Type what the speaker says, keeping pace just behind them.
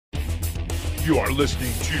You are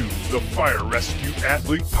listening to the Fire Rescue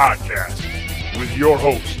Athlete Podcast with your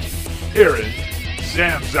host, Aaron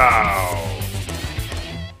Zamzow.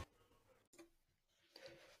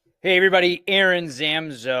 Hey everybody, Aaron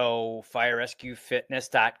Zamzow,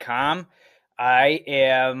 FireRescueFitness.com. I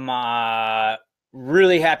am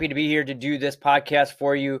really happy to be here to do this podcast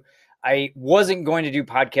for you. I wasn't going to do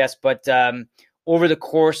podcasts, but over the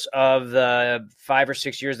course of the 5 or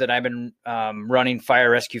 6 years that I've been running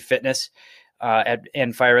Fire Rescue Fitness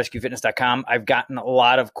and FireRescueFitness.com, I've gotten a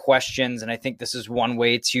lot of questions, and I think this is one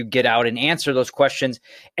way to get out and answer those questions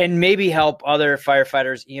and maybe help other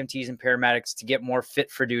firefighters, EMTs, and paramedics to get more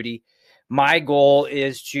fit for duty. My goal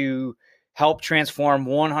is to help transform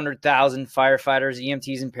 100,000 firefighters,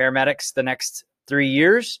 EMTs, and paramedics the next 3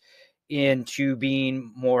 years into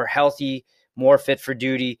being more healthy, more fit for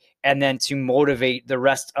duty, and then to motivate the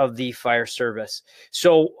rest of the fire service.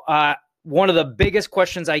 So one of the biggest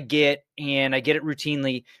questions I get, and I get it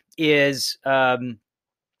routinely, is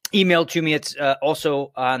emailed to me. It's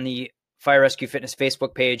also on the Fire Rescue Fitness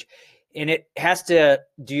Facebook page, and it has to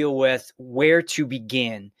deal with where to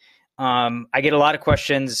begin. I get a lot of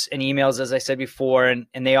questions and emails, as I said before, and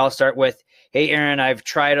they all start with, "Hey, Aaron, I've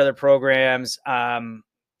tried other programs. I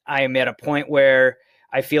am at a point where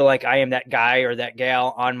I feel like I am that guy or that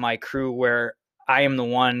gal on my crew where I am the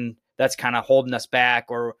one that's kind of holding us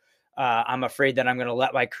back, or I'm afraid that I'm going to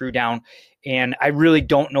let my crew down, and I really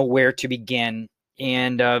don't know where to begin."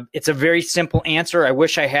 And it's a very simple answer. I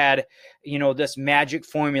wish I had, this magic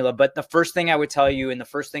formula, but the first thing I would tell you, and the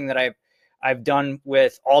first thing that I've done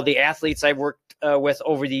with all the athletes I've worked with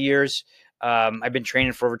over the years, I've been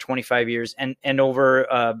training for over 25 years, and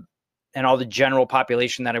over and all the general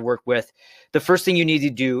population that I work with, the first thing you need to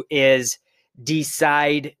do is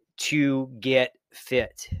decide to get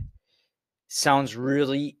fit. Sounds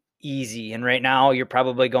really easy. And right now you're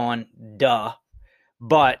probably going, duh.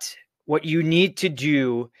 But what you need to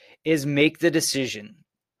do is make the decision.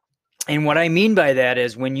 And what I mean by that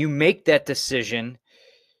is when you make that decision,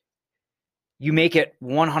 you make it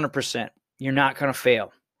 100%. You're not going to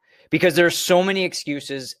fail, because there's so many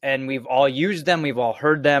excuses, and we've all used them. We've all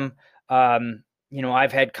heard them.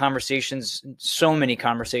 I've had so many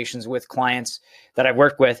conversations with clients that I've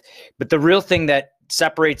worked with, but the real thing that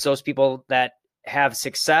separates those people that have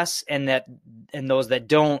success and those that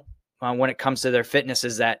don't, when it comes to their fitness,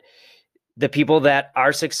 is that the people that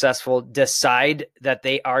are successful decide that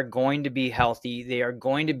they are going to be healthy, they are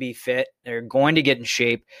going to be fit, they're going to get in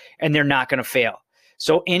shape, and they're not going to fail.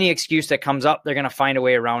 So any excuse that comes up, they're going to find a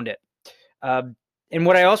way around it. And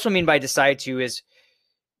what I also mean by decide to is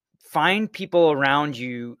find people around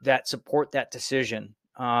you that support that decision,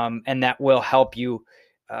 and that will help you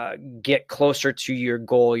get closer to your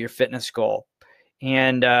goal, your fitness goal.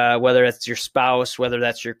 And whether it's your spouse, whether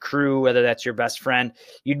that's your crew, whether that's your best friend,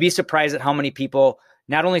 you'd be surprised at how many people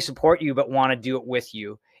not only support you, but want to do it with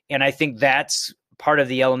you. And I think that's part of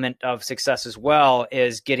the element of success as well,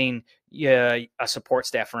 is getting a support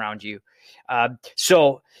staff around you.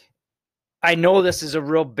 So I know this is a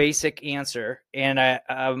real basic answer, and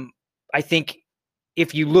I think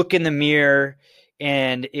if you look in the mirror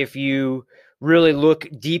and if you really look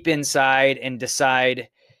deep inside and decide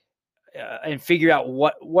and figure out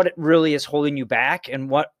what it really is holding you back, and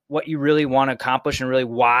what you really want to accomplish, and really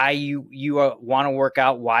why you want to work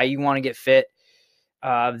out, why you want to get fit,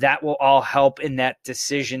 that will all help in that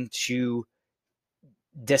decision to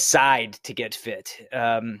decide to get fit.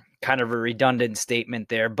 Kind of a redundant statement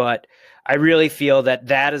there, but I really feel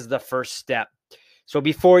that is the first step. So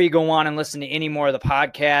before you go on and listen to any more of the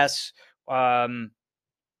podcasts,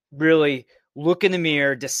 really look in the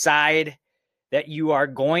mirror, decide that you are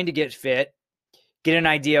going to get fit, get an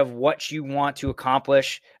idea of what you want to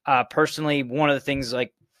accomplish. Personally, one of the things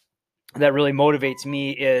that really motivates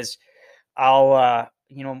me is I'll,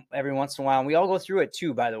 every once in a while, and we all go through it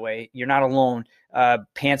too, by the way, you're not alone.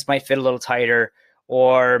 Pants might fit a little tighter,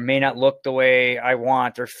 or may not look the way I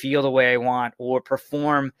want, or feel the way I want, or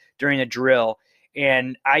perform during a drill.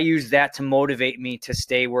 And I use that to motivate me to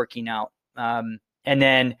stay working out. And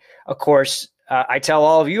then, of course, I tell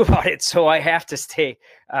all of you about it, so I have to stay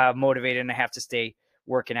motivated, and I have to stay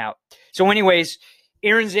working out. So anyways,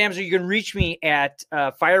 Aaron Zamzow, you can reach me at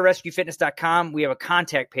FireRescueFitness.com. We have a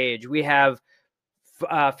contact page. We have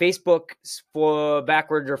Facebook /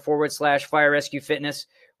 Fire Rescue Fitness.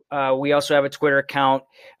 We also have a Twitter account.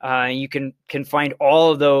 You can find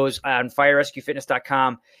all of those on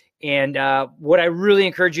FireRescueFitness.com. And what I really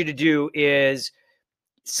encourage you to do is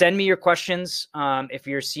send me your questions. If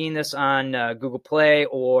you're seeing this on Google Play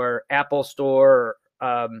or Apple Store,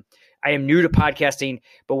 I am new to podcasting,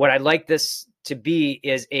 but what I'd like this to be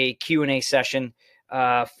is a Q&A session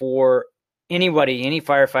for anybody, any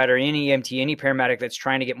firefighter, any EMT, any paramedic that's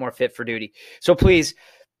trying to get more fit for duty. So please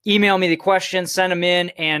email me the questions, send them in,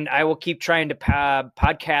 and I will keep trying to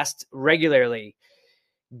podcast regularly.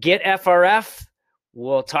 Get FRF.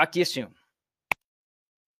 We'll talk to you soon.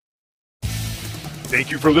 Thank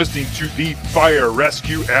you for listening to the Fire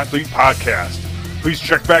Rescue Athlete Podcast. Please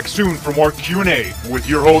check back soon for more Q&A with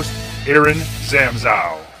your host, Aaron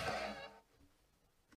Zamzow.